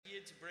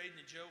again to Braden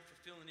and Joe for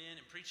filling in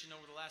and preaching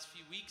over the last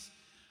few weeks.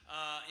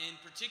 In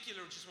particular,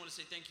 just want to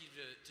say thank you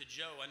to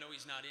Joe. I know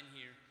he's not in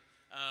here,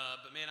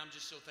 but man, I'm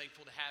just so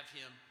thankful to have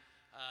him.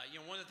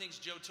 One of the things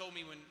Joe told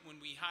me when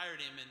we hired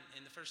him,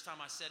 and the first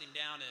time I sat him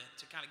down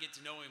to kind of get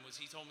to know him, was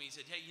he told me, he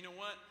said, hey, you know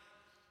what?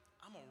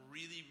 I'm a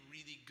really,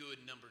 really good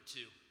number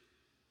two.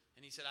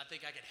 And he said, I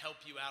think I could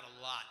help you out a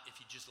lot if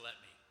you just let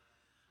me.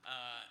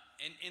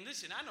 And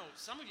listen, I know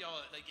some of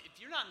y'all, like, if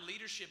you're not in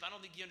leadership, I don't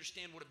think you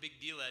understand what a big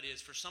deal that is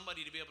for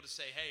somebody to be able to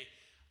say, hey,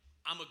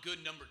 I'm a good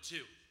number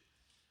two.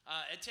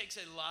 It takes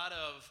a lot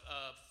of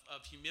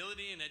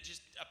humility and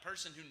just a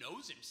person who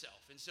knows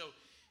himself. And so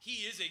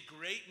he is a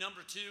great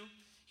number two.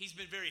 He's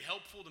been very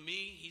helpful to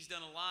me. He's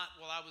done a lot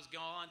while I was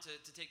gone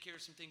to take care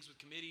of some things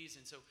with committees.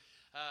 And so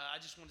I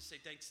just want to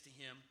say thanks to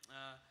him.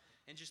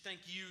 And just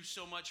thank you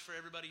so much for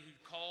everybody who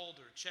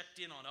called or checked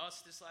in on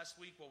us this last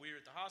week while we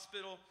were at the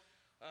hospital.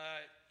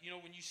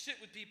 When you sit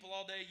with people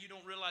all day, you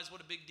don't realize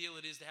what a big deal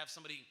it is to have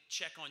somebody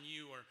check on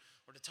you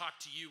or to talk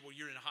to you while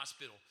you're in a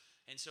hospital.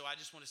 And so I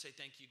just want to say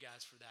thank you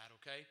guys for that,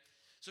 okay?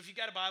 So if you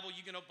got a Bible,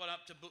 you can open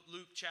up to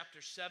Luke chapter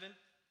 7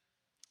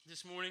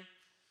 this morning.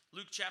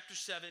 Luke chapter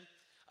 7.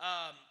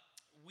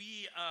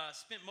 We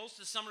spent most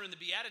of the summer in the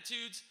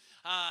Beatitudes,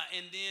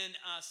 and then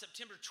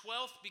September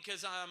 12th,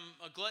 because I'm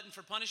a glutton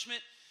for punishment,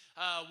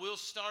 we'll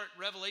start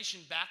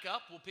Revelation back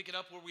up. We'll pick it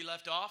up where we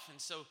left off. And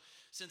so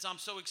since I'm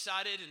so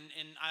excited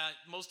and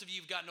most of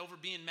you have gotten over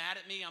being mad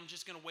at me, I'm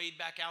just going to wade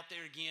back out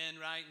there again,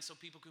 right? And so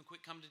people can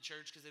quit coming to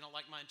church because they don't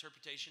like my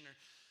interpretation or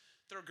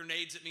throw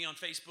grenades at me on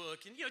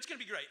Facebook. And, it's going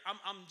to be great.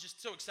 I'm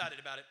just so excited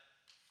about it.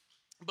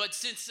 But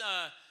since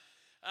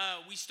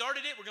we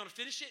started it, we're going to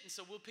finish it. And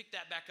so we'll pick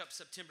that back up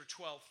September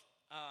 12th.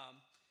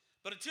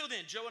 But until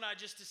then, Joe and I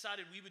just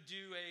decided we would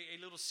do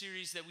a little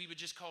series that we would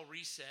just call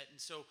Reset. And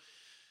so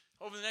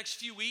over the next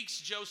few weeks,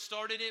 Joe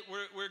started it.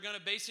 We're going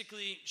to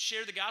basically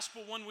share the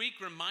gospel one week,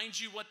 remind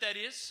you what that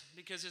is,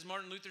 because as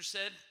Martin Luther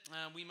said,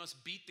 we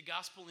must beat the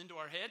gospel into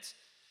our heads.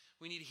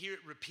 We need to hear it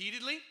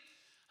repeatedly.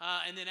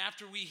 And then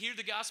after we hear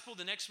the gospel,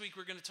 the next week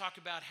we're going to talk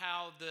about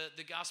how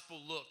the gospel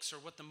looks, or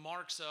what the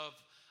marks of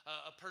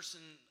a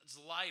person's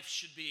life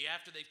should be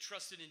after they've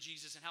trusted in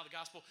Jesus, and how the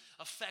gospel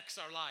affects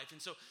our life. And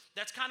so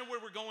that's kind of where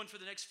we're going for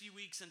the next few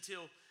weeks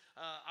until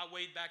I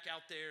wade back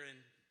out there and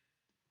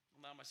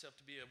allow myself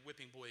to be a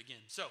whipping boy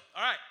again. So,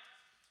 all right.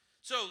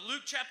 So,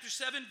 Luke chapter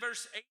 7,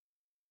 verse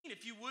 18.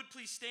 If you would,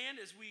 please stand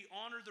as we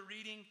honor the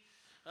reading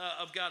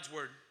of God's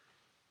word.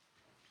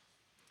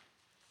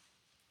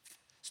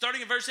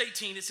 Starting in verse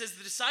 18, it says,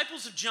 the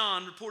disciples of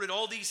John reported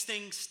all these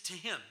things to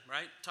him,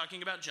 right?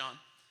 Talking about John.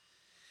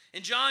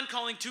 And John,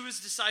 calling two of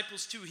his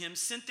disciples to him,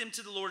 sent them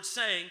to the Lord,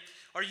 saying,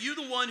 are you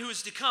the one who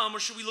is to come, or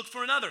shall we look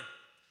for another?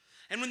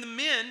 And when the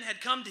men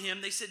had come to him,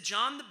 they said,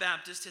 John the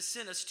Baptist has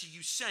sent us to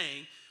you,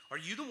 saying, are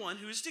you the one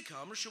who is to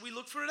come, or shall we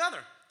look for another?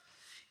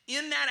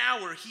 In that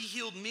hour he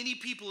healed many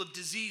people of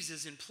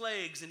diseases and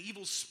plagues and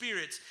evil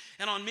spirits,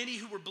 and on many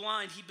who were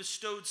blind he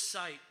bestowed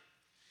sight.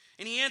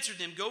 And he answered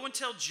them, go and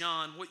tell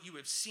John what you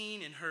have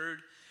seen and heard.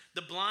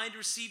 The blind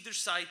receive their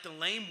sight, the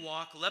lame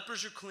walk,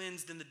 lepers are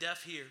cleansed, and the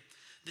deaf hear.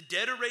 The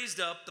dead are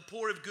raised up, the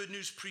poor have good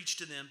news preached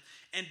to them,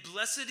 and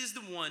blessed is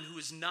the one who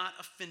is not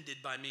offended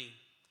by me.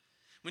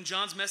 When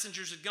John's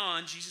messengers had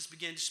gone, Jesus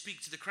began to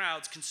speak to the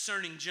crowds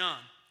concerning John.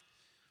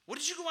 What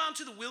did you go out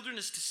into the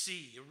wilderness to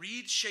see? A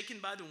reed shaken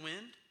by the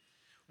wind?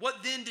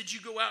 What then did you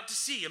go out to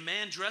see? A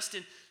man dressed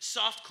in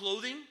soft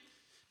clothing?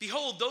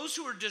 Behold, those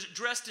who are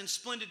dressed in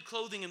splendid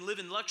clothing and live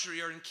in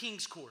luxury are in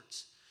king's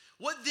courts.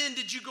 What then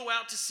did you go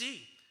out to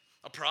see?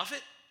 A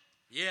prophet?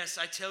 Yes,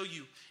 I tell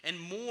you, and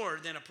more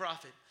than a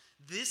prophet.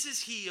 This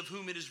is he of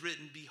whom it is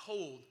written,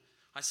 behold,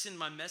 I send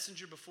my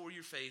messenger before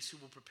your face who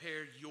will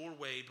prepare your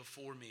way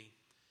before me.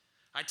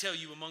 I tell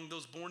you, among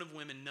those born of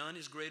women, none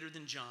is greater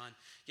than John,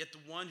 yet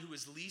the one who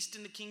is least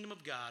in the kingdom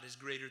of God is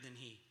greater than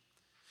he.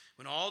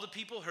 When all the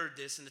people heard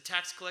this, and the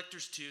tax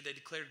collectors too, they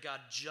declared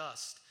God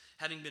just,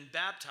 having been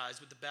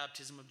baptized with the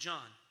baptism of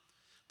John.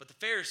 But the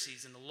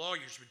Pharisees and the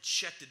lawyers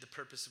rejected the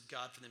purpose of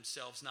God for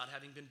themselves, not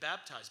having been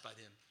baptized by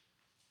them.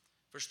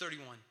 Verse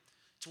 31,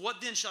 to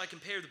what then shall I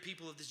compare the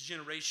people of this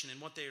generation and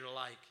what they are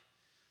like?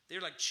 They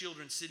are like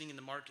children sitting in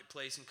the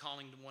marketplace and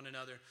calling to one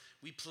another.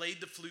 We played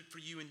the flute for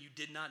you and you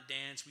did not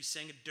dance. We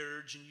sang a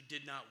dirge and you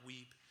did not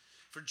weep.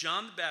 For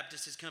John the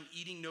Baptist has come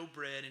eating no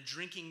bread and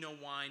drinking no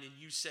wine, and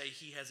you say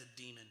he has a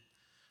demon.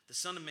 The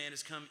Son of Man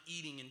has come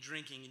eating and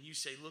drinking, and you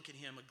say, look at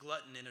him, a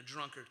glutton and a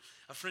drunkard,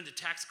 a friend of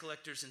tax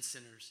collectors and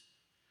sinners.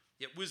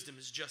 Yet wisdom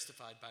is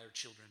justified by her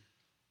children.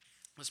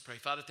 Let's pray.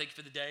 Father, thank you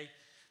for the day.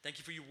 Thank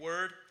you for your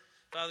word.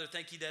 Father,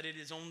 thank you that it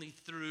is only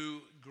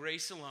through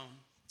grace alone,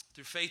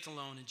 through faith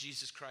alone, in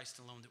Jesus Christ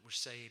alone that we're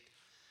saved.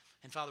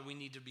 And Father, we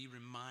need to be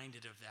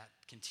reminded of that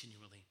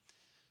continually.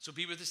 So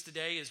be with us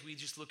today as we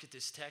just look at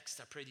this text.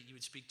 I pray that you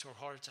would speak to our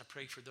hearts. I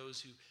pray for those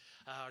who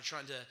are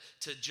trying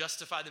to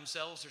justify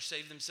themselves or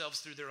save themselves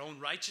through their own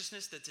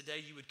righteousness, that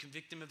today you would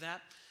convict them of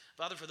that.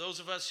 Father, for those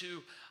of us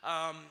who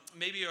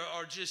maybe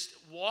are just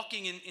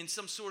walking in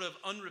some sort of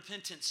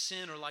unrepentant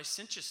sin or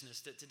licentiousness,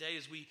 that today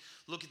as we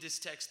look at this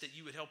text, that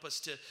you would help us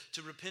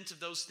to repent of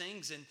those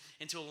things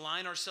and to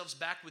align ourselves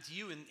back with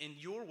you in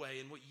your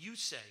way and what you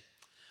say.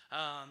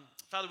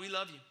 Father, we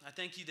love you. I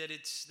thank you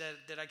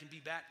that I can be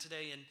back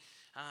today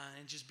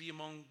and just be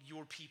among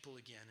your people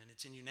again. And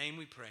it's in your name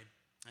we pray.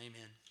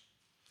 Amen.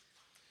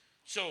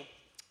 So,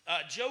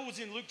 Joe was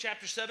in Luke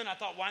chapter 7. I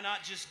thought, why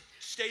not just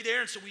stay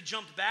there? And so we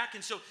jumped back.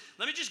 And so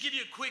let me just give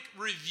you a quick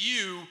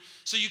review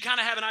so you kind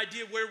of have an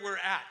idea where we're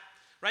at.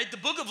 Right? The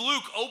book of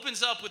Luke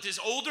opens up with this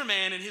older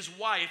man and his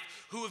wife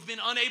who have been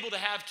unable to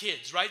have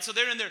kids, right? So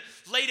they're in their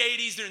late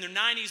 80s, they're in their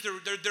 90s,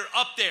 they're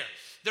up there.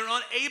 They're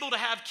unable to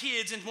have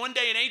kids, and one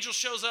day an angel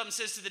shows up and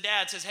says to the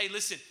dad, says, hey,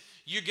 listen,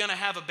 you're going to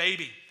have a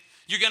baby.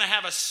 You're going to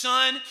have a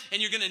son,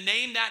 and you're going to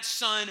name that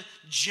son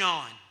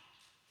John.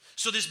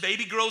 So this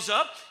baby grows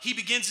up, he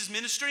begins his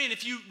ministry, and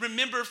if you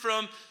remember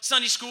from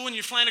Sunday school and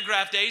your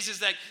flannelgraph days, is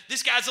that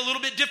this guy's a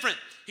little bit different.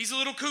 He's a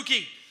little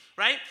kooky,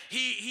 right?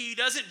 He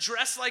doesn't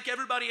dress like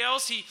everybody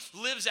else. He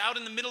lives out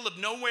in the middle of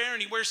nowhere,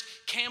 and he wears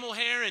camel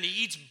hair, and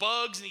he eats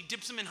bugs, and he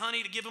dips them in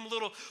honey to give them a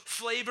little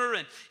flavor,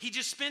 and he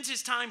just spends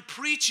his time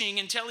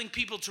preaching and telling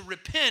people to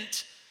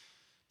repent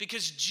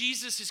because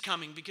Jesus is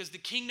coming, because the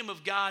kingdom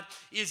of God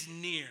is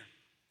near.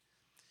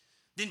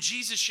 Then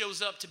Jesus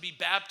shows up to be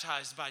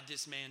baptized by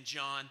this man,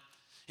 John.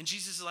 And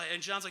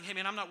John's like, hey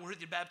man, I'm not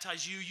worthy to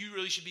baptize you. You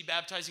really should be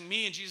baptizing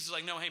me. And Jesus is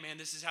like, no, hey man,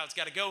 this is how it's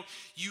got to go.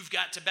 You've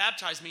got to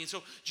baptize me. And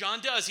so John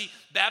does. He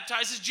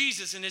baptizes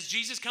Jesus. And as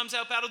Jesus comes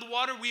up out of the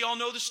water, we all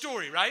know the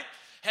story, right?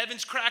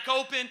 Heavens crack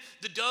open.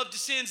 The dove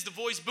descends. The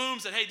voice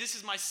booms that, hey, this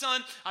is my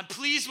son. I'm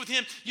pleased with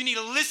him. You need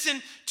to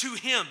listen to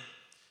him.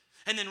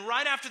 And then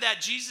right after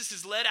that, Jesus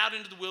is led out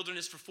into the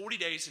wilderness for 40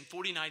 days and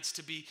 40 nights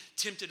to be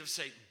tempted of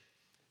Satan.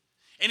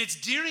 And it's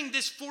during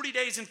this 40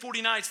 days and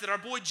 40 nights that our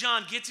boy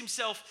John gets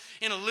himself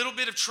in a little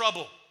bit of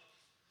trouble.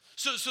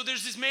 So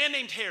there's this man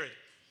named Herod.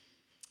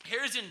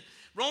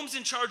 Rome's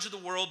in charge of the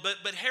world,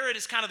 but Herod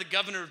is kind of the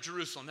governor of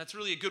Jerusalem. That's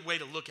really a good way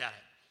to look at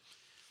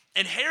it.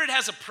 And Herod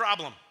has a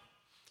problem.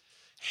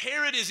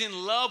 Herod is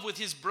in love with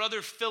his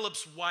brother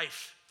Philip's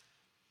wife.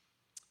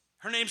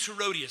 Her name's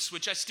Herodias,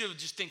 which I still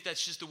just think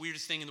that's just the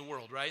weirdest thing in the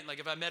world, right?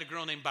 Like if I met a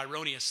girl named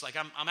Byronius, like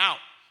I'm out.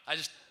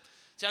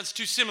 Sounds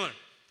too similar.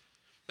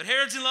 But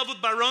Herod's in love with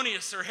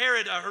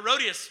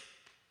Herodias.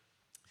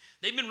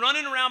 They've been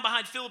running around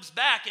behind Philip's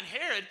back, and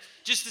Herod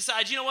just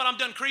decides, you know what, I'm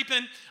done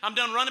creeping. I'm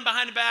done running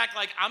behind the back.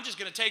 Like, I'm just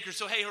going to take her.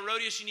 So, hey,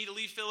 Herodias, you need to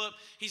leave Philip.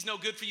 He's no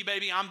good for you,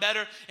 baby. I'm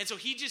better. And so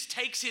he just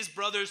takes his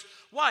brother's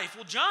wife.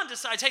 Well, John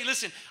decides, hey,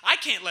 listen, I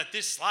can't let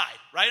this slide,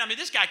 right? I mean,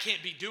 this guy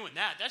can't be doing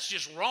that. That's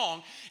just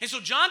wrong. And so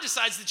John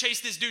decides to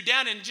chase this dude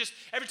down, and just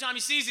every time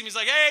he sees him, he's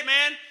like, hey,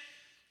 man, you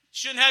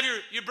shouldn't have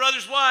your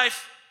brother's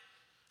wife.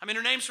 I mean,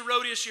 her name's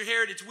Herodias, you're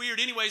Herod, it's weird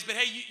anyways, but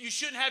hey, you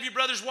shouldn't have your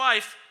brother's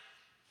wife.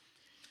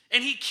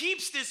 And he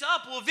keeps this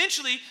up. Well,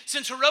 eventually,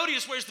 since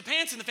Herodias wears the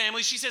pants in the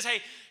family, she says,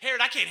 hey, Herod,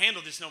 I can't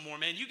handle this no more,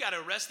 man. You got to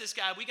arrest this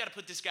guy. We got to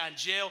put this guy in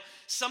jail.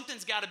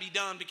 Something's got to be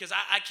done because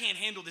I can't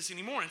handle this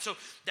anymore. And so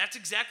that's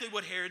exactly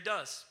what Herod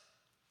does.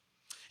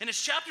 And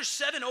as chapter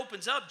 7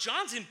 opens up,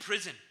 John's in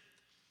prison.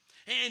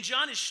 And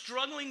John is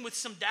struggling with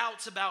some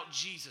doubts about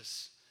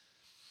Jesus,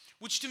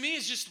 which to me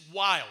is just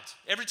wild.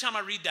 Every time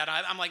I read that,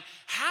 I'm like,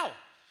 how?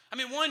 I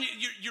mean, one,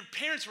 your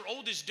parents were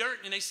old as dirt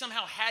and they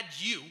somehow had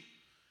you.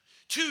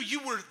 Two, you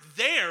were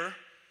there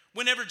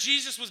whenever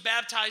Jesus was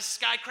baptized,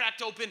 sky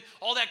cracked open,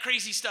 all that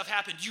crazy stuff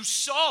happened. You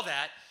saw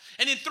that.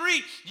 And then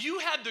three, you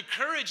had the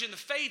courage and the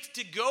faith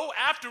to go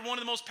after one of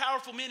the most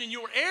powerful men in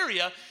your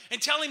area and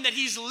tell him that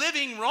he's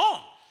living wrong.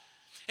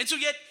 And so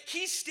yet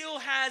he still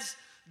has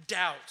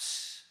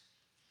doubts.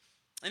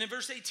 And in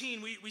verse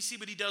 18, we see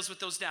what he does with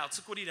those doubts.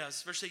 Look what he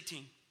does, verse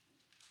 18.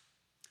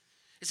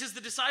 It says,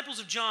 the disciples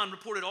of John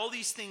reported all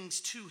these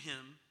things to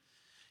him.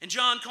 And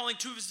John, calling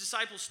two of his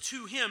disciples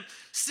to him,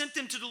 sent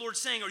them to the Lord,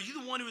 saying, are you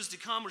the one who is to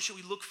come, or shall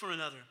we look for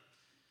another?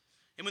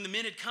 And when the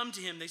men had come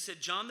to him, they said,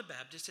 John the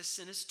Baptist has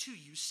sent us to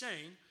you,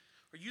 saying,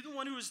 are you the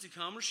one who is to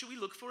come, or shall we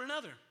look for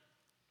another?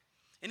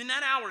 And in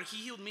that hour he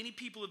healed many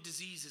people of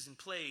diseases and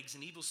plagues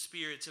and evil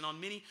spirits, and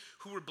on many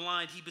who were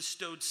blind he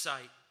bestowed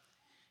sight.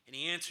 And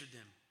he answered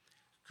them,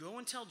 go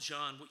and tell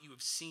John what you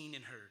have seen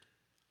and heard.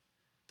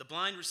 The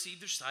blind receive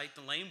their sight,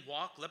 the lame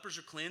walk, lepers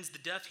are cleansed, the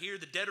deaf hear,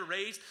 the dead are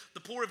raised, the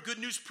poor have good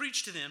news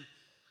preached to them,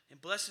 and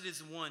blessed is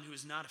the one who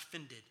is not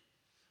offended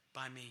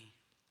by me.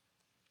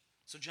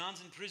 So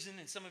John's in prison,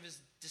 and some of his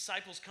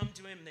disciples come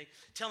to him, and they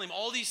tell him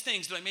all these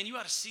things. They're like, man, you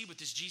ought to see what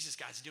this Jesus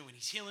guy's doing.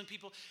 He's healing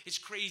people. It's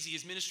crazy.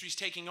 His ministry's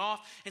taking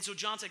off. And so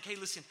John's like, hey,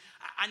 listen,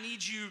 I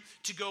need you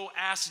to go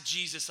ask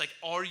Jesus, like,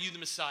 are you the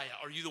Messiah?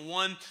 Are you the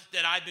one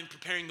that I've been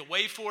preparing the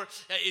way for?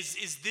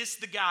 Is this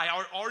the guy?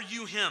 Are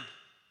you him?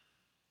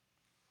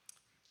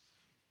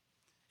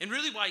 And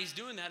really why he's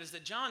doing that is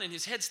that John in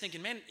his head's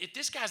thinking, man, if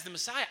this guy's the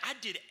Messiah, I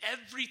did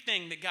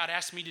everything that God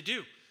asked me to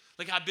do.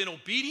 Like I've been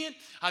obedient,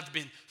 I've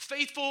been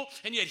faithful,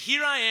 and yet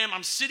here I am,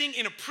 I'm sitting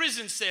in a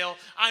prison cell,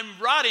 I'm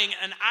rotting,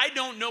 and I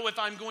don't know if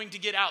I'm going to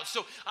get out.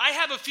 So I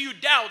have a few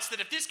doubts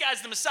that if this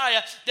guy's the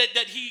Messiah,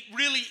 that he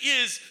really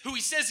is who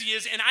he says he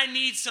is, and I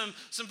need some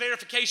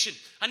verification.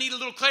 I need a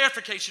little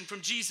clarification from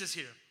Jesus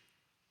here.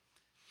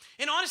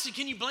 And honestly,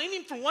 can you blame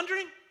him for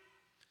wondering?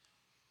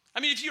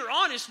 I mean, if you're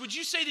honest, would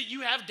you say that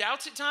you have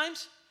doubts at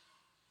times?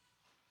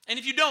 And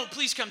if you don't,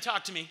 please come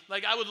talk to me.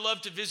 Like, I would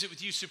love to visit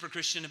with you, Super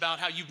Christian, about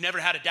how you've never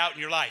had a doubt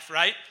in your life,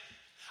 right?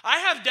 I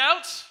have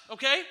doubts,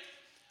 okay?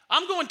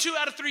 I'm going 2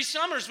 out of 3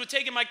 summers with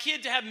taking my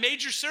kid to have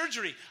major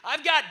surgery.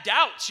 I've got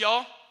doubts,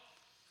 y'all.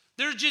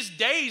 There's just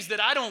days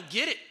that I don't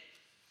get it.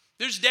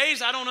 There's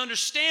days I don't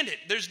understand it.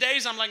 There's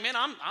days I'm like, man,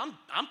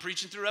 I'm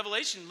preaching through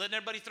Revelation, letting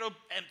everybody throw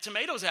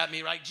tomatoes at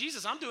me. Like,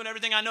 Jesus, I'm doing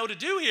everything I know to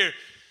do here.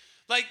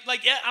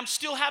 Like, yeah, I'm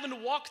still having to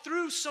walk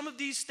through some of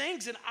these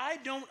things, and I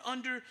don't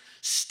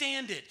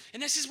understand it.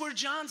 And this is where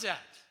John's at.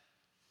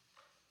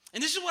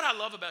 And this is what I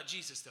love about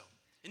Jesus, though.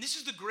 And this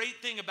is the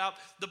great thing about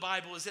the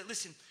Bible is that,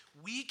 listen,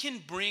 we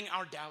can bring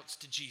our doubts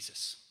to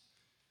Jesus.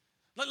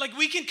 Like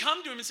we can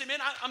come to him and say, man,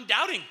 I'm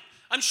doubting.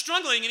 I'm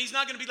struggling. And he's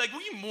not going to be like,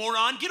 well, you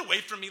moron, get away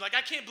from me. Like,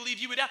 I can't believe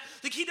you would doubt.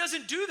 Like, he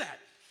doesn't do that.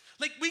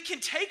 Like, we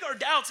can take our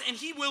doubts, and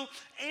he will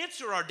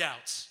answer our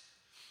doubts.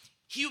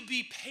 He'll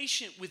be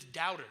patient with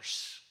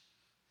doubters.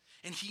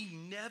 And he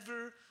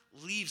never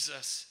leaves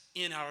us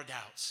in our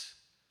doubts.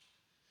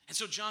 And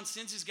so John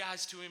sends his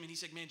guys to him, and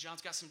he's like, man,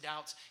 John's got some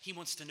doubts. He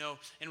wants to know.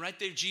 And right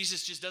there,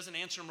 Jesus just doesn't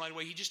answer him right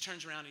away. He just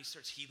turns around and he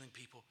starts healing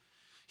people.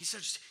 He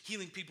starts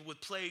healing people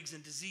with plagues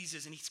and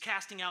diseases, and he's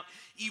casting out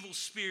evil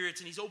spirits,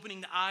 and he's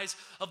opening the eyes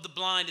of the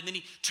blind. And then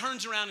he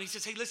turns around and he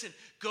says, hey, listen,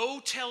 go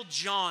tell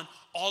John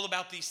all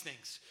about these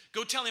things.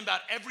 Go tell him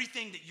about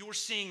everything that you're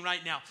seeing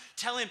right now.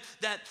 Tell him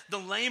that the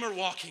lame are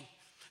walking,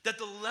 that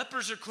the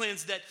lepers are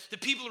cleansed, that the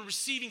people are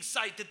receiving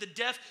sight, that the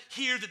deaf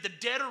hear, that the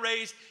dead are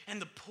raised,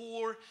 and the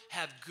poor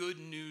have good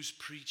news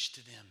preached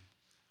to them.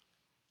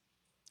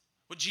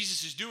 What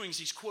Jesus is doing is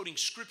he's quoting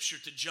scripture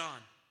to John.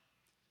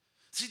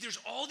 See, there's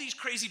all these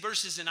crazy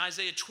verses in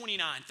Isaiah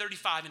 29,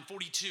 35, and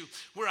 42,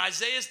 where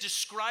Isaiah is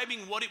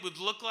describing what it would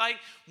look like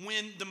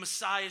when the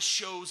Messiah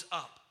shows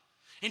up.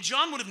 And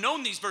John would have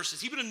known these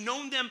verses. He would have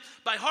known them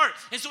by heart.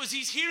 And so as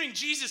he's hearing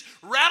Jesus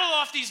rattle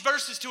off these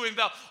verses to him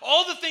about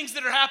all the things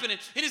that are happening,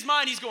 in his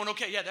mind he's going,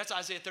 okay, yeah, that's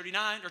Isaiah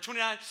 39 or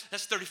 29.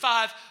 That's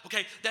 35.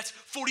 Okay, that's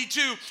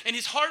 42. And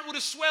his heart would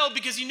have swelled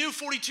because he knew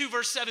 42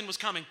 verse 7 was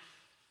coming.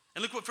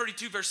 And look what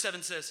 42 verse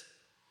 7 says.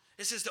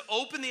 It says to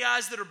open the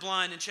eyes that are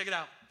blind, and check it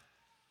out,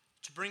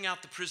 to bring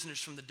out the prisoners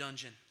from the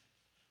dungeon,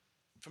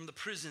 from the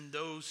prison,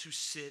 those who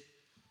sit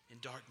in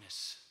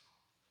darkness.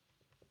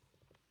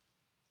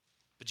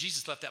 But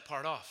Jesus left that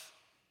part off.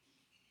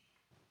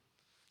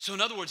 So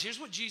in other words, here's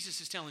what Jesus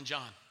is telling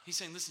John. He's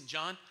saying, listen,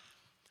 John,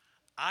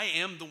 I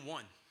am the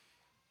one.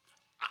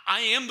 I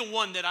am the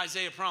one that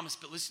Isaiah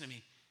promised, but listen to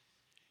me.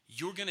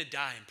 You're going to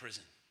die in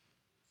prison.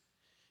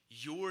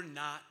 You're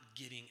not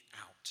getting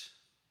out.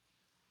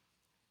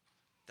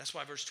 That's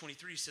why verse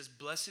 23 says,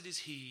 blessed is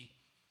he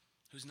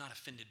who's not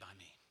offended by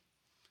me.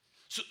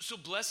 So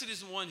blessed is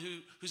the one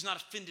who's not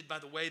offended by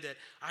the way that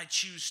I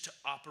choose to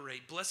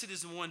operate. Blessed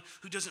is the one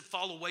who doesn't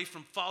fall away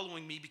from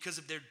following me because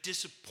of their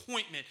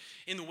disappointment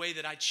in the way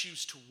that I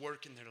choose to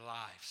work in their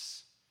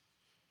lives.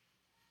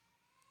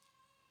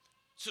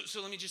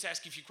 So let me just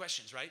ask you a few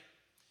questions, right?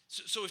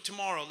 So if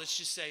tomorrow, let's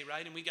just say,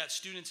 right, and we got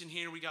students in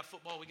here, we got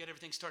football, we got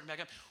everything starting back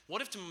up.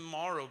 What if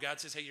tomorrow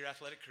God says, hey, your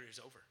athletic career is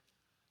over?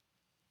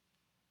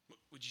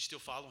 Would you still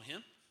follow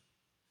him?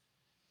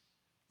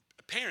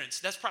 Parents,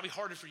 that's probably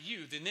harder for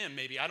you than them,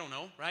 maybe. I don't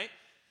know, right?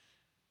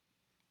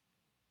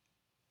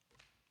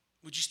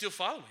 Would you still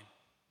follow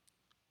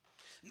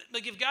him?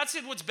 Like if God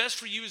said what's best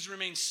for you is to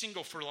remain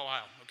single for a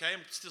while, okay?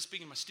 I'm still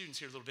speaking to my students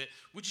here a little bit.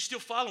 Would you still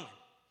follow him?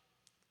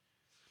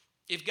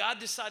 If God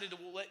decided to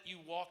let you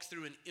walk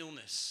through an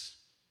illness,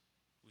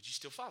 would you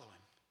still follow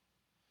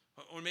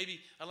him? Or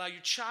maybe allow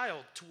your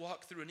child to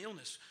walk through an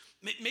illness.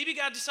 Maybe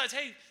God decides,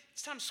 hey,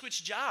 it's time to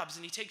switch jobs,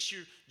 and he takes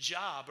your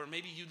job, or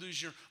maybe you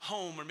lose your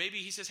home, or maybe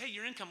he says, hey,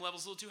 your income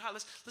level's a little too high.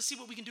 Let's see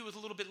what we can do with a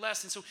little bit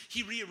less. And so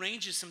he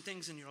rearranges some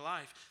things in your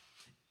life.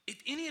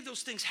 If any of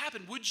those things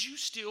happen, would you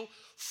still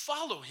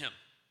follow him?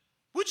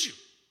 Would you?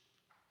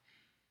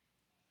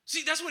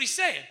 See, that's what he's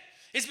saying.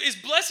 Is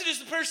blessed is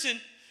the person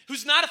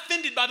who's not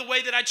offended by the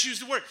way that I choose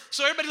to work.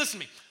 So everybody listen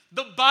to me.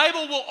 The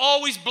Bible will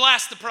always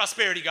blast the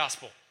prosperity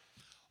gospel.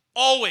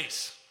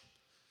 Always.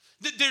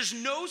 There's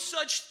no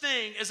such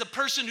thing as a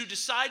person who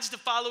decides to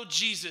follow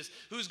Jesus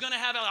who's going to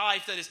have a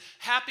life that is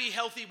happy,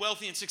 healthy,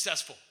 wealthy, and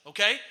successful,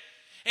 okay?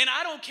 And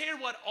I don't care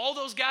what all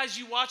those guys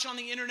you watch on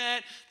the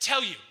internet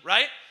tell you,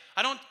 right?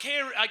 I don't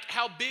care like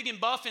how big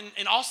and buff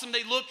and awesome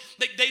they look.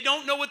 They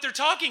don't know what they're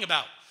talking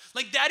about.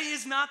 Like that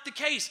is not the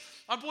case.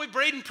 Our boy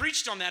Braden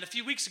preached on that a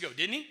few weeks ago,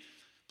 didn't he?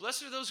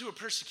 Blessed are those who are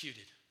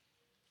persecuted.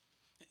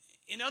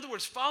 In other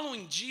words,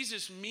 following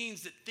Jesus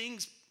means that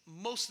things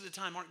most of the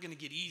time aren't going to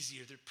get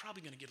easier. They're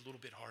probably going to get a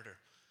little bit harder.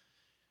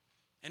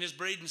 And as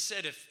Braden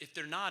said, if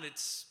they're not,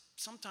 it's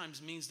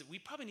sometimes means that we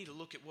probably need to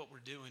look at what we're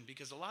doing,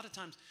 because a lot of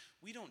times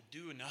we don't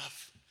do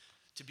enough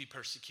to be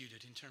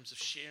persecuted in terms of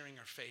sharing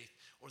our faith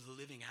or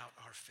living out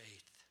our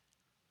faith.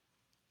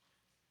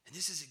 And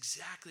this is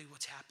exactly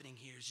what's happening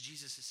here, as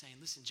Jesus is saying,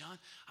 listen, John,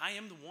 I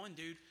am the one,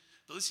 dude.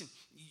 But listen,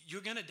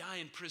 you're going to die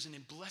in prison,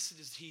 and blessed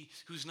is he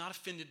who's not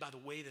offended by the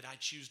way that I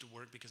choose to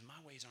work, because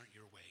my ways aren't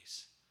your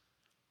ways.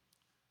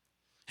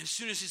 And as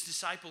soon as his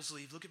disciples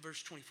leave, look at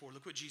verse 24.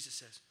 Look what Jesus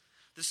says.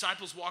 The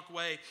disciples walk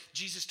away.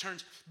 Jesus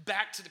turns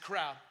back to the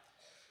crowd.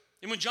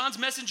 And when John's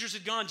messengers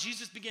had gone,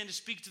 Jesus began to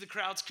speak to the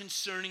crowds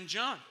concerning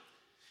John.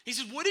 He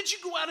says, what did you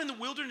go out in the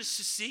wilderness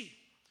to see?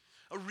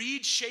 A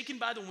reed shaken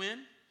by the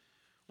wind?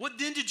 What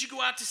then did you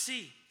go out to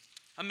see?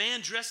 A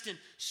man dressed in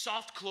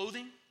soft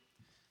clothing?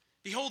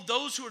 Behold,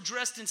 those who are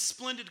dressed in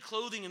splendid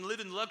clothing and live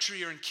in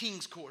luxury are in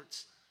king's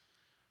courts.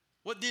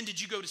 What then did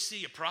you go to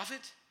see? A prophet?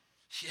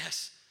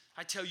 Yes,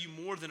 I tell you,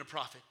 more than a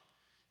prophet.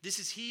 This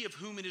is he of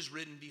whom it is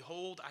written,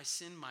 behold, I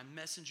send my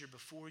messenger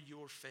before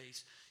your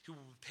face, who will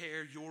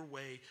prepare your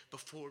way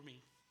before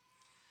me.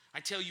 I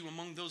tell you,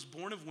 among those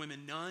born of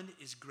women, none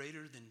is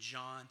greater than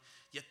John,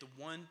 yet the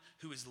one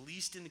who is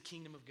least in the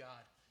kingdom of God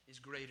is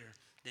greater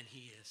than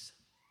he is.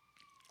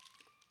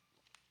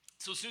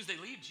 So as soon as they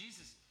leave,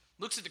 Jesus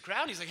looks at the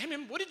crowd and he's like, hey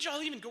man, what did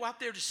y'all even go out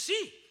there to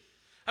see?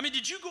 I mean,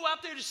 did you go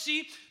out there to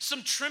see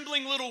some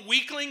trembling little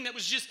weakling that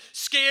was just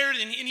scared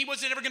and he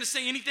wasn't ever going to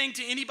say anything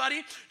to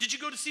anybody? Did you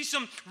go to see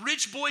some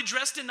rich boy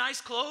dressed in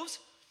nice clothes?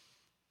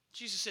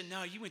 Jesus said,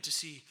 no, you went to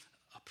see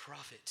a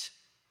prophet.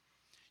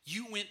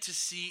 You went to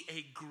see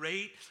a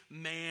great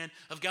man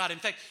of God. In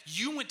fact,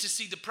 you went to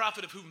see the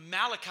prophet of whom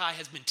Malachi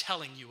has been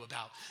telling you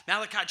about.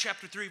 Malachi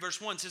chapter 3 verse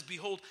 1 says,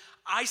 behold,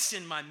 I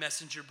send my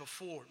messenger,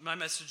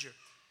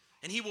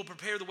 and he will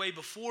prepare the way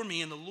before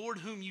me, and the Lord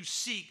whom you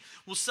seek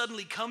will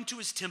suddenly come to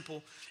his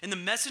temple, and the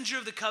messenger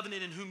of the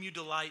covenant in whom you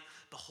delight,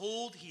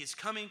 behold, he is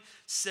coming,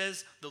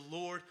 says the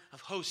Lord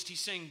of hosts. He's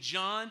saying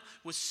John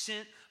was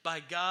sent by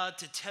God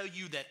to tell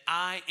you that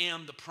I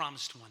am the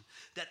promised one,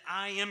 that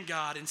I am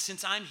God, and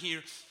since I'm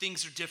here,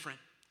 things are different.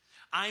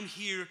 I'm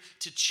here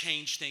to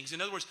change things.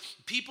 In other words,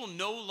 people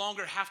no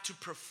longer have to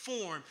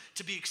perform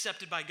to be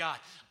accepted by God.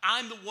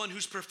 I'm the one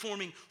who's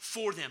performing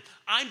for them.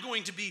 I'm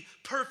going to be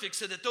perfect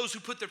so that those who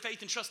put their faith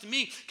and trust in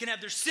me can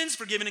have their sins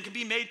forgiven and can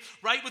be made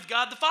right with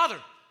God the Father.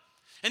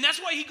 And that's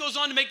why he goes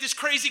on to make this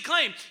crazy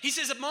claim. He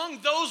says,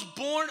 among those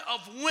born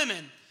of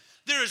women,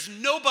 there is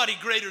nobody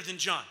greater than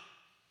John.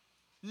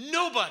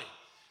 Nobody.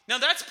 Now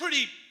that's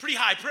pretty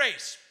high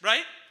praise,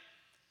 right?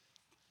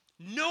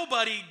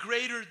 Nobody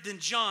greater than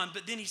John.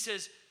 But then he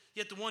says,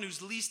 yet the one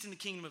who's least in the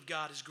kingdom of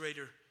God is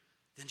greater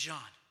than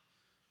John.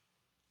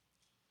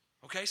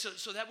 Okay,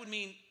 so that would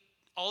mean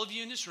all of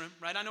you in this room,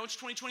 right? I know it's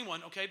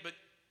 2021, okay, but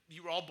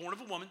you were all born of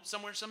a woman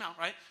somewhere, somehow,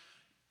 right?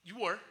 You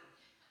were.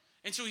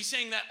 And so he's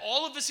saying that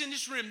all of us in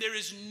this room, there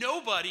is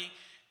nobody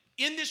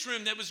in this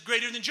room that was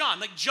greater than John.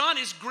 Like John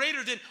is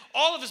greater than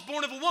all of us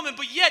born of a woman,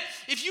 but yet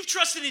if you've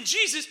trusted in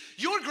Jesus,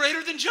 you're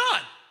greater than John.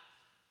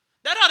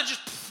 That ought to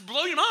just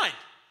blow your mind.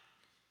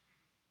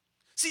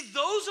 See,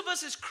 those of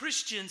us as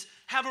Christians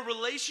have a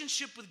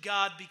relationship with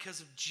God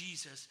because of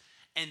Jesus,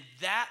 and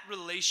that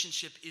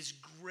relationship is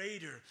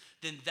greater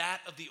than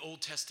that of the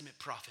Old Testament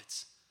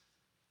prophets.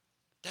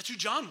 That's who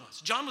John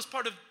was. John was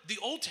part of the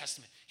Old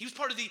Testament. He was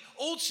part of the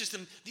old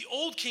system, the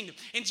old kingdom.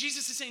 And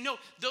Jesus is saying, no,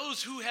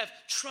 those who have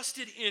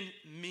trusted in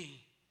me.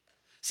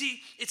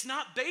 See, it's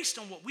not based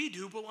on what we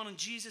do, but what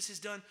Jesus has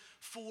done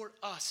for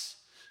us.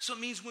 So it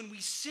means when we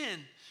sin,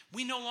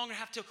 we no longer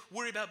have to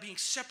worry about being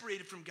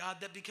separated from God,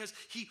 that because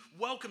he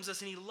welcomes us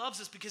and he loves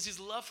us, because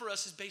his love for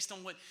us is based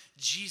on what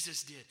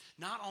Jesus did,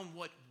 not on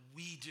what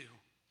we do.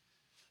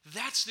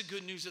 That's the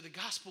good news of the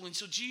gospel. And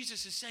so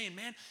Jesus is saying,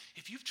 man,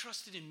 if you've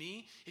trusted in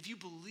me, if you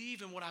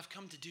believe in what I've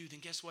come to do, then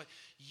guess what?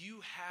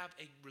 You have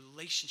a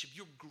relationship.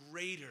 You're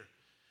greater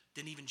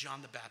than even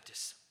John the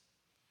Baptist.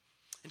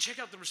 And check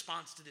out the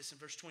response to this in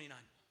verse 29.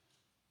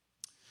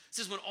 It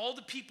says, when all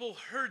the people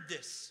heard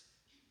this,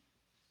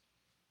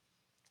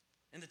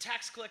 and the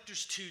tax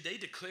collectors too, they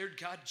declared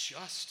God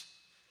just,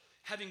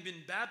 having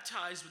been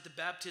baptized with the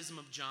baptism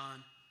of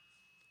John.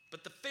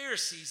 But the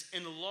Pharisees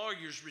and the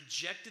lawyers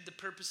rejected the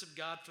purpose of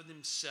God for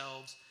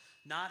themselves,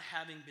 not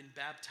having been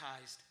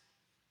baptized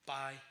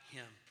by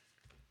him.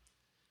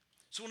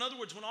 So in other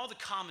words, when all the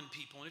common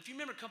people, and if you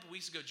remember a couple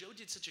weeks ago, Joe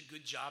did such a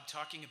good job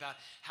talking about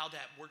how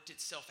that worked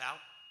itself out.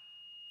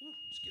 Ooh,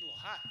 it's getting a little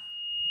hot.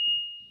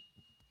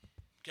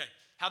 Okay,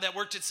 how that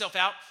worked itself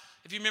out.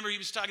 If you remember, he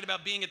was talking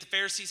about being at the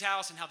Pharisees'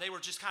 house and how they were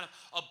just kind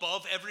of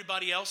above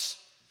everybody else.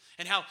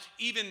 And how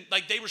even,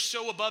 like, they were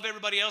so above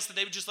everybody else that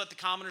they would just let the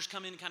commoners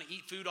come in and kind of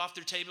eat food off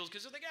their tables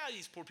because they're like,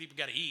 these poor people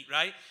got to eat,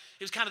 right?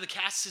 It was kind of the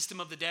caste system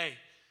of the day.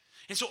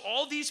 And so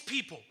all these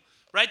people,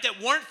 right,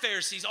 that weren't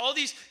Pharisees, all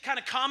these kind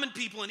of common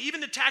people, and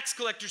even the tax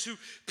collectors who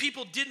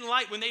people didn't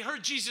like, when they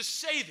heard Jesus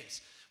say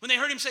this, when they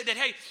heard him say that,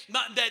 hey,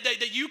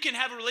 that you can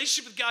have a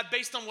relationship with God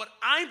based on what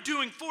I'm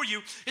doing for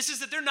you, it says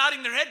that they're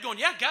nodding their head going,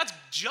 yeah, God's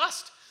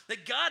just,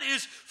 that God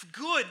is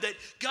good, that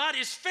God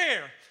is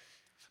fair.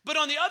 But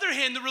on the other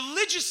hand, the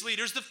religious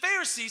leaders, the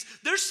Pharisees,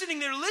 they're sitting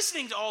there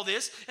listening to all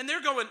this, and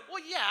they're going,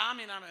 well, yeah,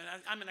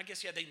 I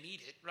guess, yeah, they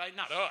need it, right?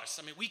 Not us.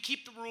 I mean, we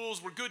keep the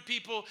rules. We're good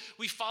people.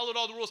 We followed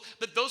all the rules.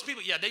 But those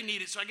people, yeah, they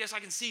need it. So I guess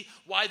I can see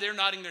why they're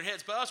nodding their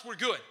heads. But us, we're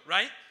good,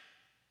 right?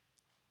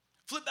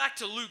 Flip back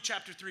to Luke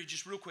chapter 3,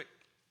 just real quick.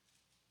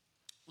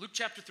 Luke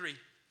chapter 3.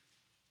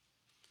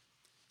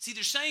 See,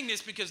 they're saying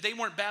this because they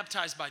weren't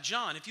baptized by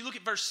John. If you look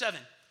at verse 7,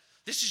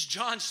 this is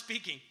John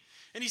speaking.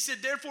 And he said,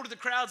 therefore to the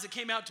crowds that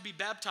came out to be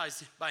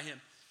baptized by him,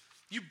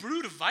 you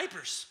brood of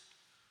vipers,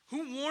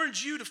 who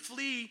warned you to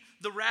flee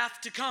the wrath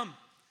to come?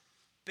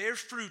 Bear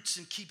fruits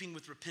in keeping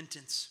with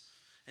repentance.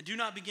 And do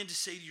not begin to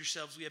say to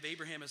yourselves, we have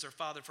Abraham as our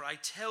father. For I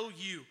tell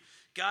you,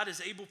 God is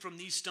able from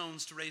these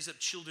stones to raise up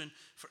children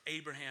for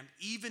Abraham.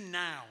 Even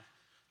now,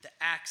 the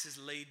axe is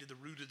laid to the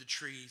root of the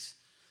trees.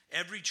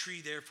 Every tree,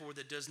 therefore,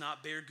 that does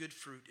not bear good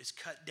fruit is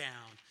cut down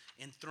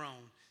and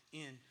thrown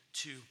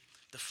into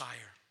the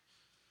fire.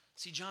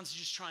 See, John's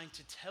just trying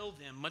to tell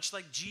them, much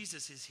like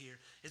Jesus is here,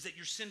 is that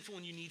you're sinful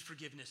and you need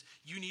forgiveness.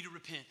 You need to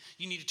repent.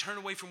 You need to turn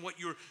away from what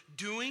you're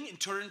doing and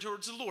turn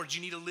towards the Lord. You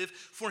need to live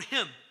for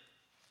him.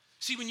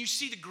 See, when you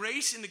see the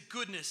grace and the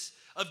goodness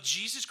of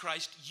Jesus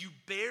Christ, you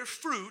bear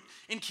fruit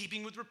in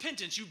keeping with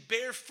repentance. You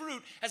bear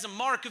fruit as a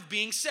mark of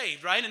being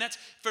saved, right? And that's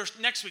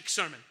next week's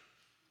sermon.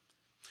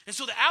 And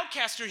so the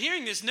outcasts are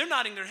hearing this and they're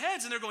nodding their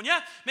heads and they're going,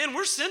 yeah, man,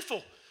 we're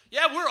sinful.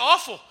 Yeah, we're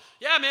awful.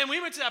 Yeah, man,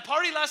 we went to that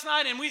party last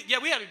night and we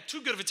had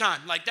too good of a time.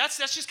 Like that's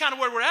just kind of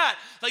where we're at.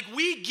 Like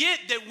we get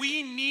that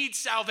we need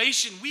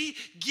salvation. We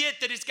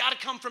get that it's got to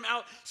come from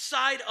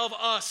outside of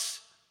us.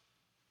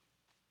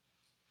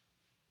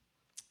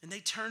 And they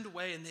turned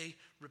away and they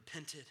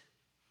repented.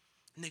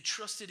 And they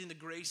trusted in the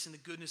grace and the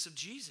goodness of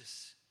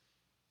Jesus.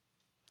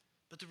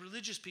 But the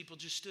religious people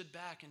just stood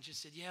back and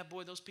just said, yeah,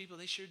 boy, those people,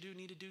 they sure do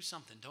need to do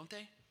something, don't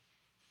they?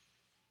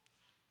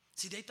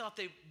 See, they thought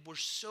they were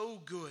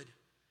so good.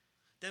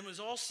 Then it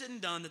was all said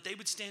and done that they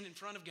would stand in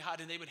front of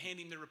God and they would hand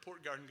him their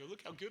report card and go,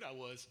 look how good I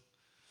was.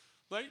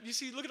 Right? You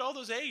see, look at all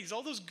those A's,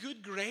 all those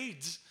good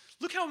grades.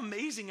 Look how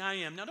amazing I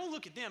am. Now don't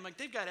look at them. Like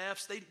they've got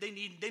F's. They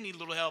need a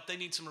little help. They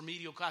need some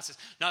remedial classes.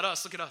 Not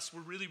us. Look at us.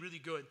 We're really, really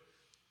good.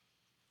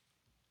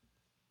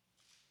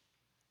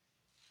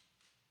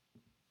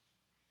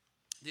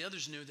 The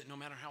others knew that no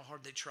matter how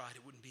hard they tried,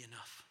 it wouldn't be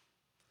enough.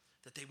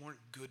 That they weren't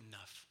good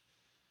enough.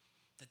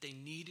 That they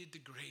needed the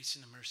grace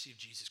and the mercy of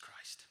Jesus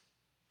Christ.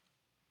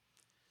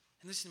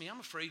 And listen to me, I'm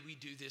afraid we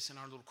do this in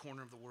our little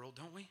corner of the world,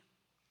 don't we?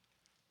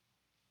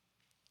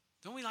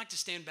 Don't we like to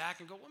stand back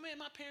and go, well, man,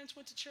 my parents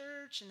went to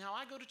church, and now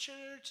I go to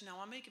church, and now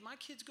I'm making my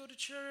kids go to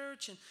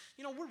church, and,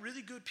 we're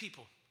really good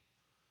people.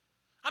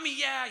 I mean,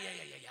 yeah,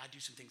 I do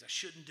some things I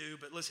shouldn't do,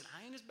 but listen,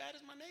 I ain't as bad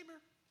as my neighbor.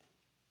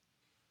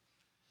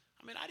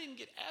 I mean, I didn't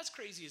get as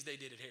crazy as they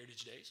did at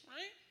Heritage Days,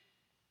 right?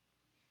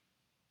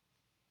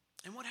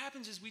 And what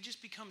happens is we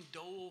just become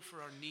dull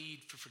for our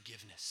need for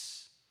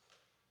forgiveness.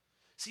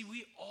 See,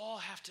 we all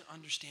have to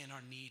understand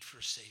our need for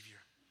a Savior.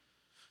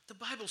 The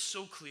Bible's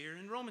so clear.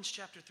 In Romans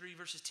chapter 3,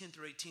 verses 10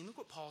 through 18, look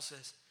what Paul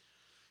says.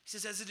 He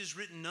says, as it is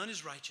written, none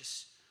is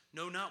righteous.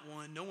 No, not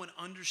one. No one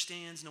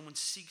understands. No one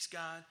seeks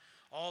God.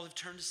 All have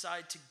turned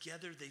aside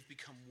together. They've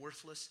become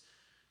worthless.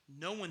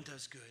 No one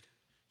does good,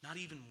 not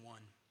even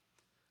one.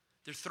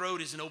 Their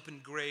throat is an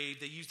open grave.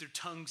 They use their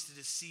tongues to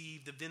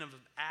deceive. The venom of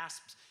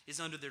asps is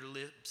under their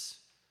lips.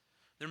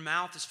 Their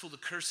mouth is full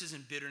of curses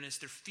and bitterness.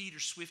 Their feet are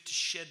swift to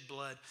shed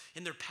blood.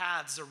 And their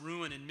paths are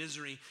ruin and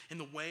misery. In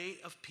the way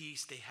of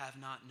peace they have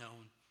not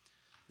known.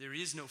 There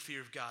is no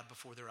fear of God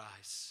before their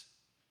eyes.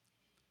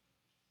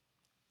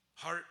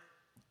 Heart,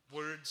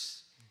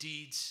 words,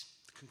 deeds.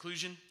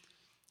 Conclusion,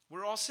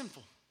 we're all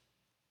sinful.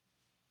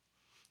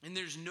 And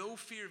there's no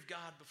fear of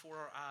God before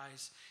our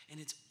eyes. And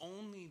it's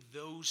only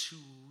those who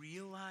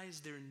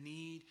realize their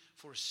need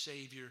for a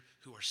Savior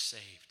who are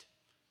saved.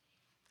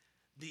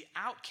 The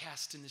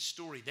outcasts in this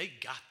story, they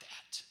got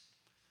that.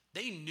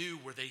 They knew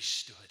where they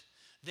stood.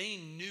 They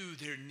knew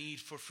their need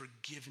for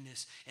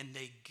forgiveness, and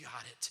they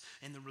got it.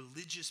 And the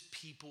religious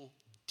people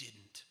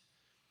didn't.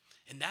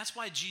 And that's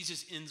why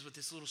Jesus ends with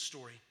this little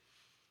story.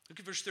 Look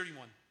at verse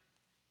 31.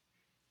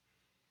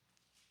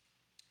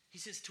 He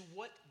says, to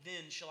what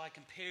then shall I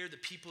compare the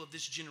people of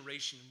this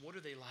generation? And what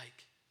are they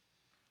like?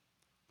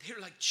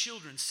 They're like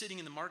children sitting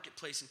in the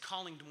marketplace and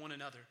calling to one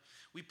another.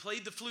 We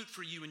played the flute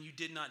for you and you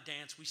did not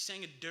dance. We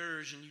sang a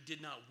dirge and you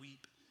did not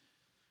weep.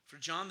 For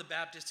John the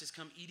Baptist has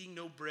come eating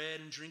no bread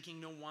and drinking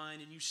no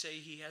wine, and you say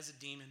he has a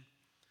demon.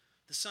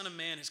 The Son of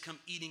Man has come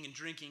eating and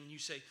drinking, and you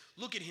say,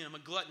 look at him, a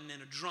glutton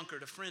and a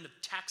drunkard, a friend of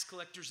tax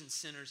collectors and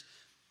sinners.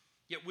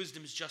 Yet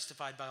wisdom is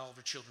justified by all of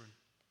her children.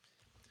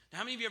 Now,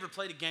 how many of you ever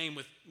played a game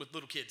with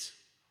little kids?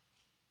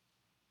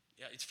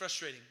 Yeah, it's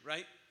frustrating,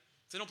 right?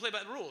 They don't play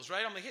by the rules,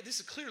 right? I'm like, hey, this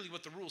is clearly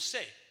what the rules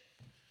say.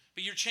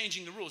 But you're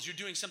changing the rules. You're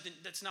doing something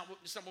that's not what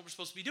we're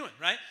supposed to be doing,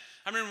 right?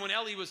 I remember when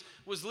Ellie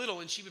was little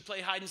and she would play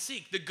hide and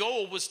seek. The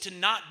goal was to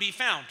not be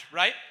found,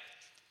 right?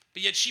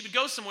 But yet she would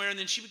go somewhere and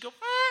then she would go,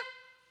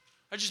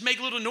 Or just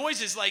make little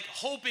noises like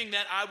hoping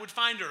that I would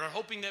find her or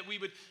hoping that we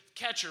would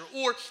catch her.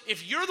 Or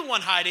if you're the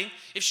one hiding,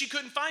 if she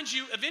couldn't find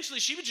you, eventually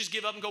she would just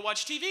give up and go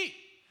watch TV.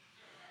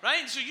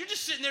 Right? And so you're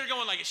just sitting there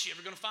going like, is she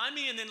ever going to find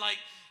me? And then like,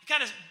 it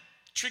kind of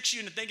tricks you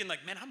into thinking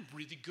like, man, I'm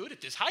really good at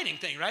this hiding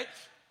thing, right?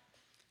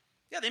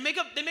 Yeah, they make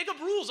up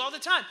rules all the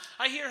time.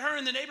 I hear her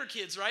and the neighbor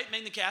kids, right,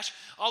 Main the Cash,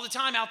 all the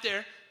time out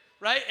there,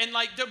 right? And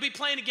like they'll be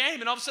playing a game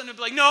and all of a sudden they'll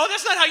be like, no,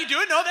 that's not how you do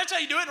it. No, that's how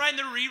you do it, right? And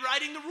they're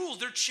rewriting the rules.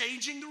 They're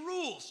changing the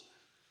rules.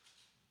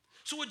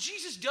 So what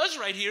Jesus does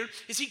right here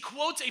is he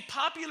quotes a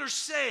popular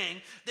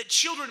saying that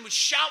children would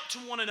shout to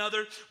one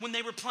another when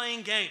they were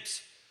playing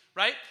games,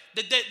 right?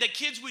 That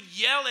kids would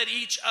yell at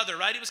each other,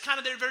 right? It was kind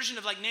of their version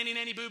of like nanny,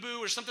 nanny, boo, boo,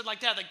 or something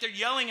like that. Like they're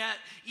yelling at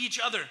each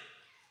other.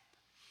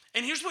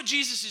 And here's what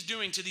Jesus is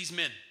doing to these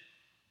men.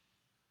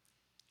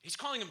 He's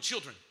calling them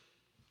children.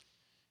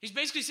 He's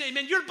basically saying,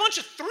 man, you're a bunch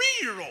of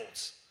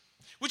 3-year-olds,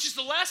 which is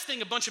the last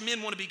thing a bunch of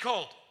men want to be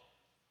called.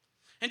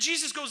 And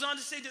Jesus goes on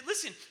to say that,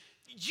 listen,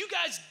 you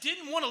guys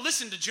didn't want to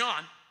listen to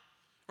John,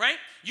 right?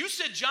 You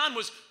said John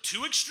was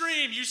too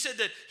extreme. You said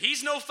that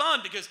he's no fun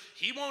because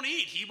he won't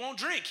eat, he won't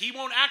drink, he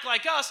won't act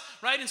like us,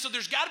 right? And so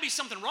there's got to be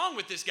something wrong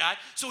with this guy.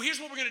 So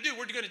here's what we're going to do.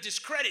 We're going to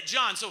discredit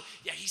John. So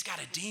yeah, he's got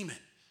a demon.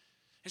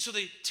 And so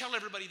they tell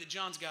everybody that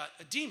John's got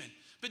a demon.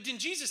 But then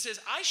Jesus says,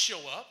 I show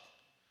up,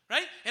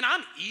 right? And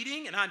I'm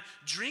eating and I'm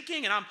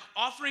drinking and I'm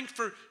offering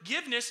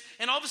forgiveness.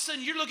 And all of a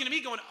sudden you're looking at me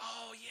going,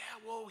 oh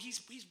yeah, whoa, he's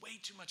way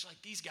too much like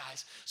these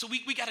guys. So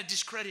we got to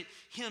discredit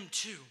him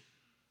too.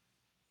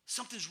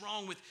 Something's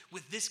wrong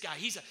with this guy.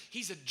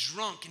 He's a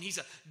drunk and he's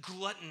a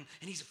glutton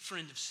and he's a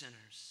friend of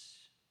sinners.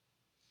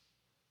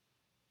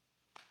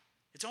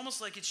 It's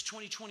almost like it's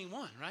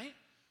 2021, right?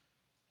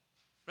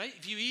 Right?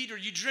 If you eat or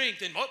you drink,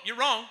 then, oh, you're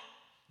wrong.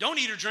 Don't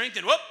eat or drink,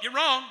 then, whoop, you're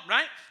wrong,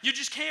 right? You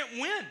just can't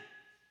win.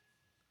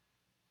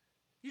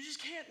 You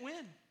just can't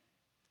win.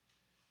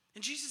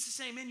 And Jesus is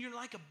saying, man, you're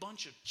like a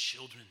bunch of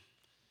children.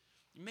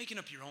 You're making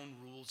up your own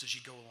rules as you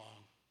go along.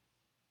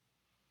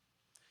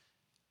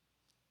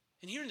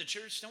 And here in the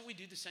church, don't we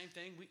do the same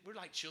thing? We're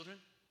like children.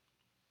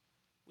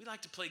 We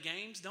like to play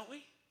games, don't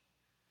we?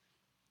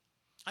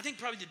 I think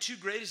probably the two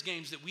greatest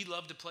games that we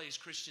love to play as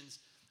Christians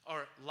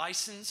are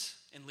license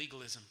and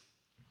legalism.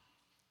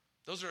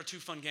 Those are our two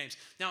fun games.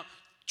 Now,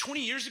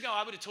 20 years ago,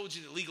 I would have told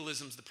you that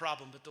legalism is the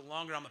problem, but the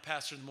longer I'm a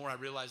pastor, the more I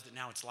realize that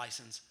now it's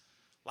license.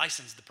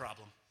 License is the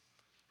problem,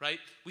 right?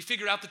 We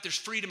figure out that there's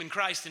freedom in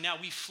Christ, and now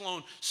we've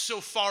flown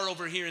so far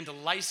over here into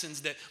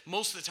license that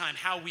most of the time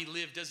how we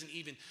live doesn't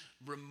even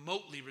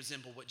remotely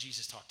resemble what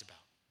Jesus talked about.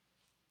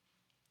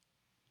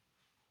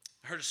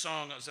 I heard a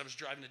song as I was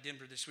driving to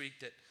Denver this week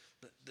that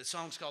the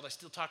song's called I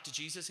Still Talk to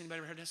Jesus. Anybody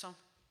ever heard that song?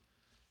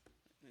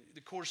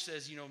 The chorus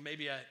says, you know,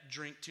 maybe I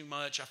drink too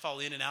much. I fall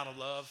in and out of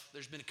love.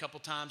 There's been a couple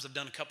times I've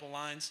done a couple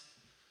lines.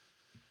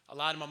 I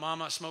lie to my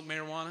mama, I smoke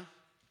marijuana.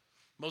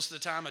 Most of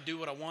the time I do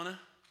what I want to.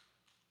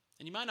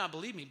 And you might not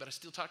believe me, but I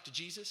still talk to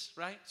Jesus,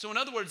 right? So in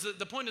other words,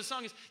 the point of the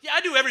song is, yeah,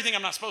 I do everything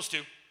I'm not supposed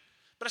to,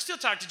 but I still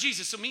talk to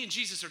Jesus, so me and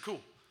Jesus are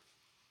cool,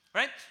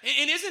 right?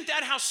 And isn't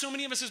that how so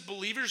many of us as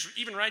believers,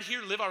 even right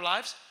here, live our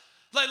lives?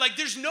 Like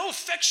there's no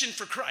affection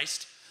for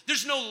Christ.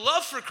 There's no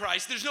love for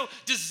Christ. There's no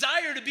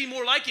desire to be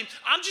more like him.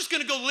 I'm just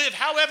going to go live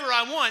however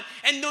I want.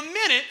 And the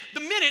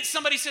minute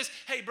somebody says,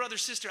 hey, brother,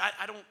 sister,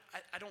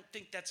 I don't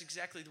think that's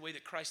exactly the way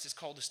that Christ has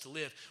called us to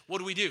live. What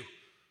do?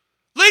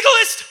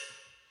 Legalist!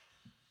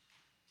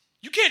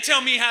 You can't tell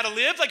me how to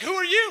live. Like, who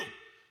are you?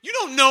 You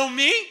don't know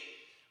me,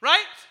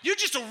 right? You're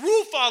just a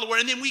rule follower.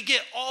 And then we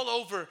get all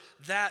over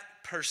that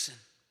person.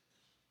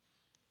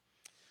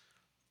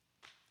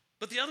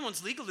 But the other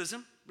one's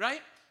legalism, right?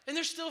 And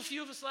there's still a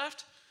few of us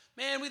left.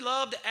 Man, we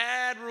love to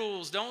add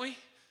rules, don't we?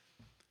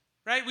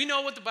 Right? We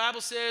know what the Bible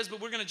says, but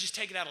we're going to just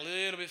take it out a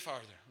little bit farther,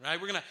 right?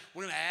 We're going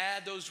to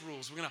add those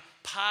rules. We're going to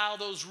pile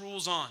those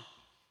rules on.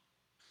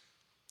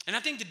 And I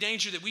think the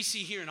danger that we see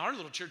here in our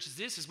little church is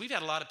this, is we've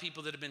had a lot of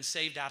people that have been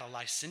saved out of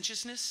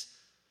licentiousness,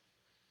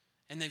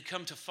 and they've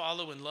come to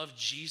follow and love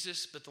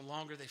Jesus, but the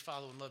longer they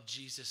follow and love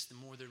Jesus, the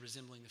more they're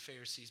resembling the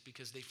Pharisees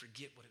because they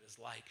forget what it was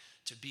like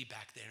to be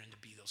back there and to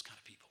be those kind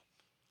of people.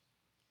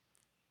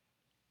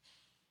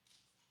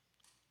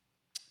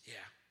 Yeah.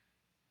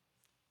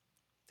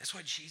 That's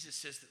why Jesus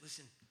says that,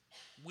 listen,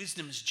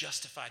 wisdom is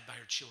justified by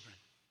her children.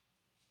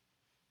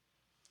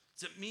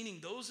 So meaning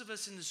those of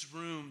us in this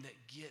room that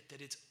get that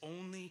it's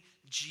only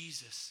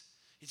Jesus,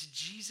 it's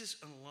Jesus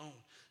alone.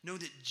 Know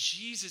that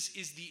Jesus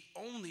is the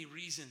only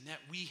reason that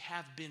we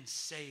have been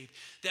saved.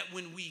 That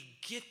when we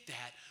get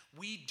that,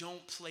 we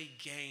don't play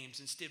games.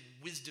 Instead,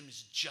 wisdom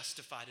is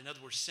justified. In other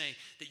words, saying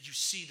that you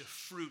see the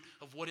fruit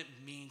of what it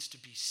means to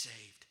be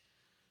saved,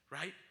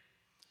 right?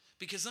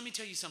 Because let me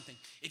tell you something.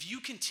 If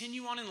you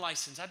continue on in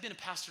license, I've been a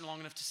pastor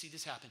long enough to see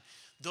this happen.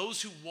 Those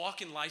who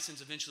walk in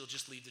license eventually will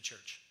just leave the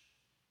church.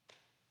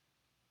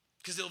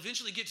 Because they'll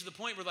eventually get to the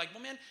point where like,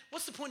 well, man,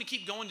 what's the point of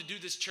keep going to do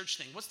this church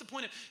thing? What's the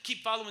point of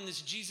keep following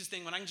this Jesus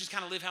thing when I can just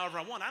kind of live however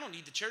I want? I don't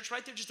need the church,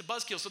 right? They're just a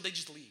buzzkill, so they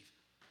just leave.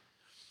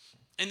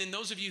 And then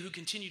those of you who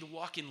continue to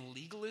walk in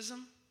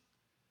legalism,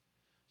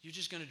 you're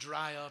just going to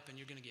dry up and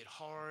you're going to get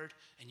hard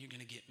and you're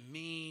going to get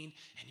mean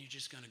and you're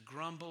just going to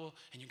grumble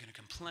and you're going to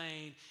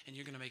complain and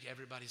you're going to make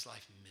everybody's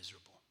life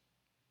miserable.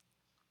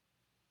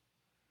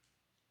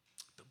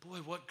 But boy,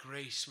 what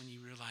grace when you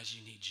realize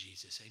you need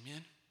Jesus,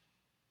 amen?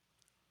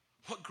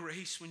 What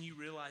grace when you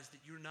realize that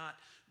you're not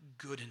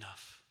good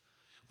enough.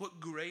 What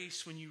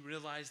grace when you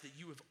realize that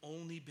you have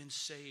only been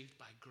saved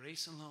by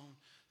grace alone,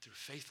 through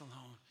faith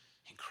alone,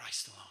 in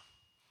Christ alone.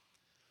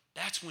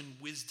 That's when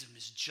wisdom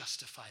is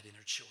justified in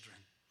her children.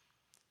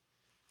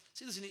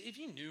 See, listen, if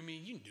you knew me,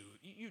 you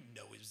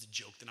know it was a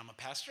joke that I'm a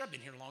pastor. I've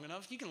been here long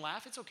enough. You can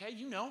laugh. It's okay.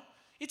 You know.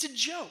 It's a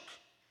joke.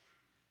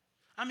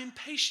 I'm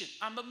impatient.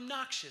 I'm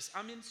obnoxious.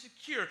 I'm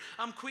insecure.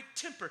 I'm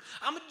quick-tempered.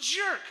 I'm a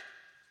jerk.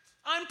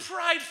 I'm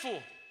prideful.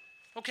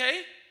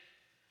 Okay?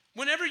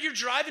 Whenever you're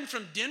driving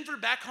from Denver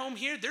back home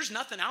here, there's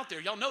nothing out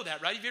there. Y'all know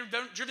that, right? Have you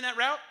ever driven that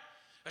route?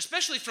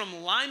 Especially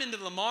from Lyman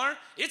to Lamar,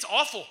 it's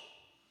awful.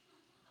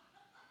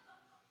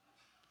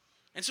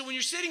 And so when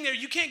you're sitting there,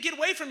 you can't get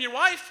away from your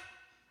wife.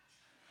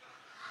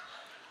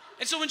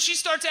 And so when she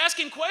starts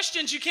asking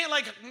questions, you can't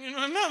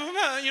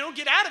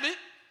get out of it.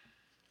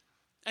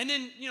 And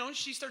then,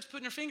 she starts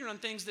putting her finger on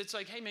things that's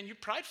like, hey, man, you're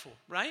prideful,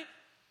 right?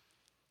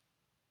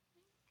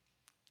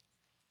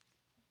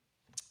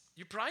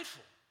 You're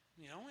prideful,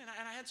 and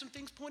I had some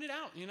things pointed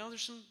out.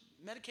 There's some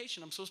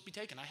medication I'm supposed to be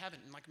taking. I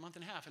haven't in like a month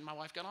and a half, and my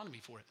wife got on to me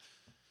for it.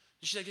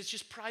 And she's like, it's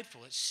just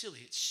prideful. It's silly.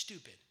 It's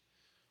stupid.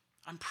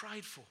 I'm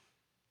prideful.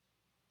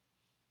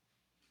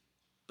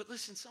 But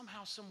listen,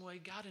 somehow, some way,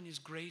 God in his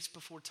grace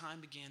before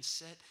time began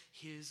set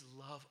his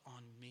love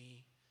on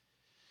me,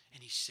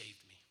 and he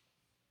saved me.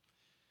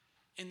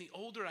 And the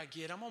older I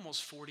get, I'm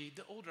almost 40,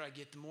 the older I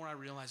get, the more I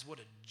realize what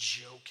a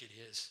joke it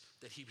is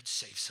that he would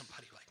save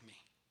somebody like me.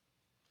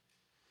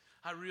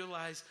 I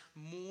realize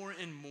more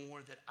and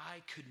more that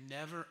I could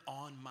never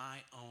on my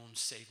own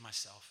save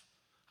myself.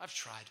 I've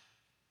tried.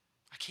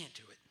 I can't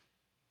do it.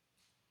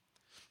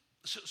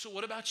 So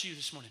what about you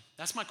this morning?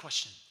 That's my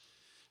question.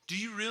 Do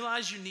you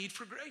realize your need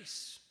for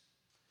grace?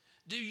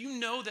 Do you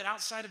know that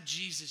outside of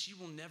Jesus, you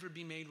will never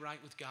be made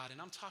right with God? And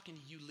I'm talking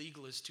to you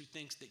legalists who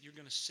thinks that you're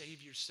going to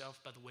save yourself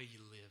by the way you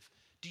live.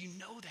 Do you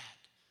know that?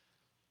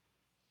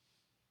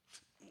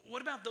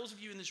 What about those of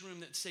you in this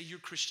room that say you're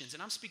Christians?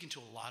 And I'm speaking to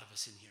a lot of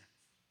us in here.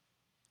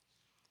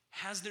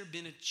 Has there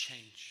been a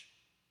change?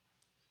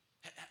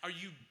 Are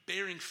you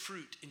bearing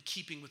fruit in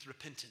keeping with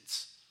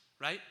repentance?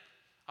 Right?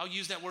 I'll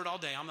use that word all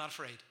day. I'm not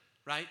afraid.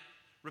 Right?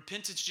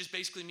 Repentance just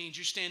basically means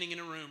you're standing in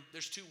a room.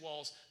 There's two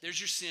walls. There's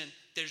your sin.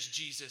 There's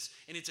Jesus.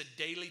 And it's a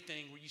daily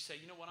thing where you say,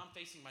 you know what? I'm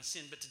facing my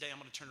sin, but today I'm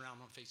going to turn around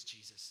and I'm going to face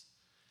Jesus.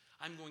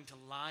 I'm going to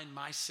line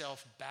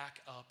myself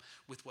back up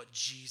with what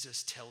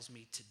Jesus tells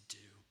me to do.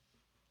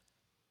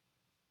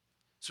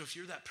 So if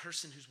you're that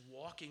person who's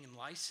walking in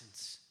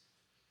license,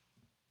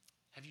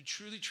 have you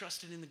truly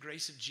trusted in the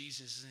grace of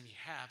Jesus? And you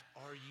have.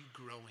 Are you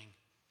growing?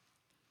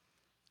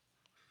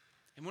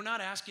 And we're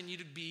not asking you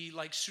to be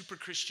like super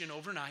Christian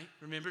overnight.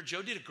 Remember,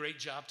 Joe did a great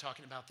job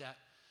talking about that.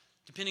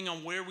 Depending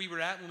on where we were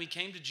at when we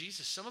came to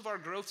Jesus, some of our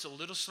growth's a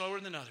little slower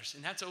than others,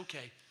 and that's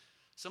okay.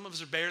 Some of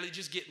us are barely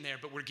just getting there,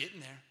 but we're getting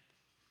there.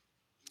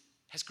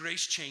 Has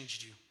grace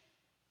changed you?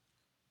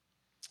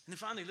 And then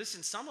finally,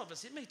 listen, some of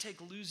us, it may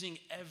take losing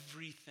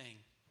everything.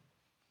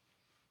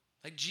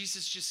 Like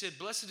Jesus just said,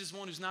 blessed is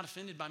one who's not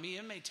offended by me.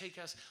 It may take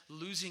us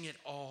losing it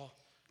all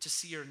to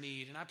see our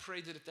need. And I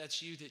pray that if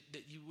that's you,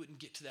 that you wouldn't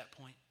get to that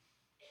point.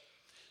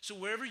 So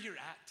wherever you're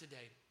at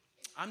today,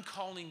 I'm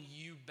calling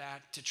you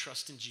back to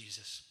trust in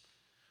Jesus,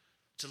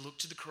 to look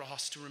to the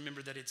cross, to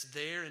remember that it's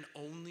there and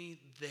only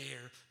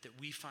there that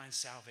we find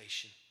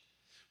salvation.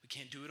 We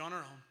can't do it on our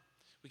own.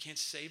 We can't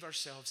save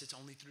ourselves. It's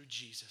only through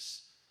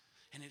Jesus.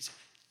 And it's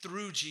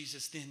through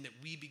Jesus then that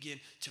we begin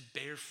to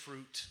bear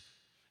fruit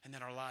and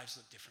that our lives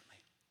look differently.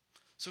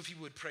 So if you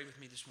would, pray with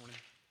me this morning.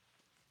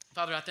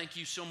 Father, I thank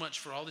you so much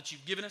for all that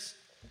you've given us.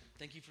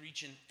 Thank you for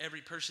each and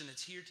every person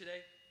that's here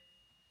today.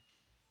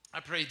 I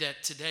pray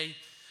that today,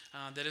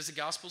 that as the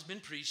gospel's been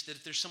preached, that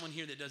if there's someone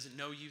here that doesn't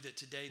know you, that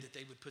today that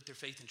they would put their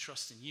faith and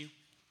trust in you.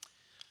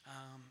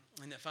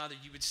 And that, Father,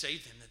 you would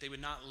save them, that they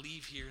would not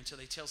leave here until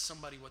they tell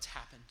somebody what's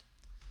happened.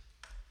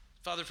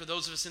 Father, for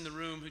those of us in the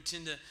room who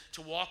tend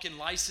to walk in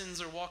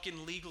license or walk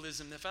in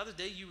legalism, that, Father,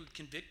 today you would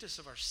convict us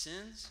of our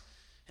sins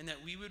and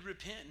that we would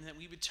repent and that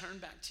we would turn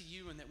back to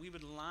you and that we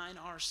would line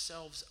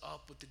ourselves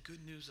up with the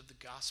good news of the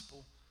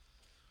gospel.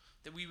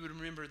 That we would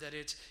remember that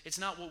it's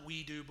not what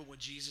we do, but what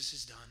Jesus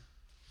has done.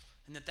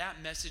 And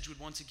that message would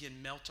once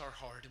again melt our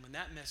heart. And when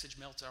that message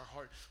melts our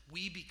heart,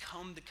 we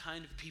become the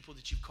kind of people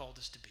that you've called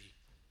us to be.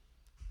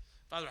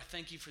 Father, I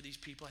thank you for these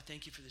people. I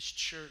thank you for this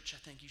church. I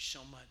thank you so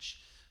much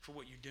for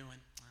what you're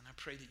doing. And I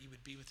pray that you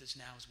would be with us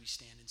now as we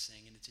stand and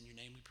sing. And it's in your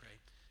name we pray.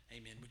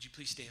 Amen. Would you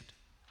please stand?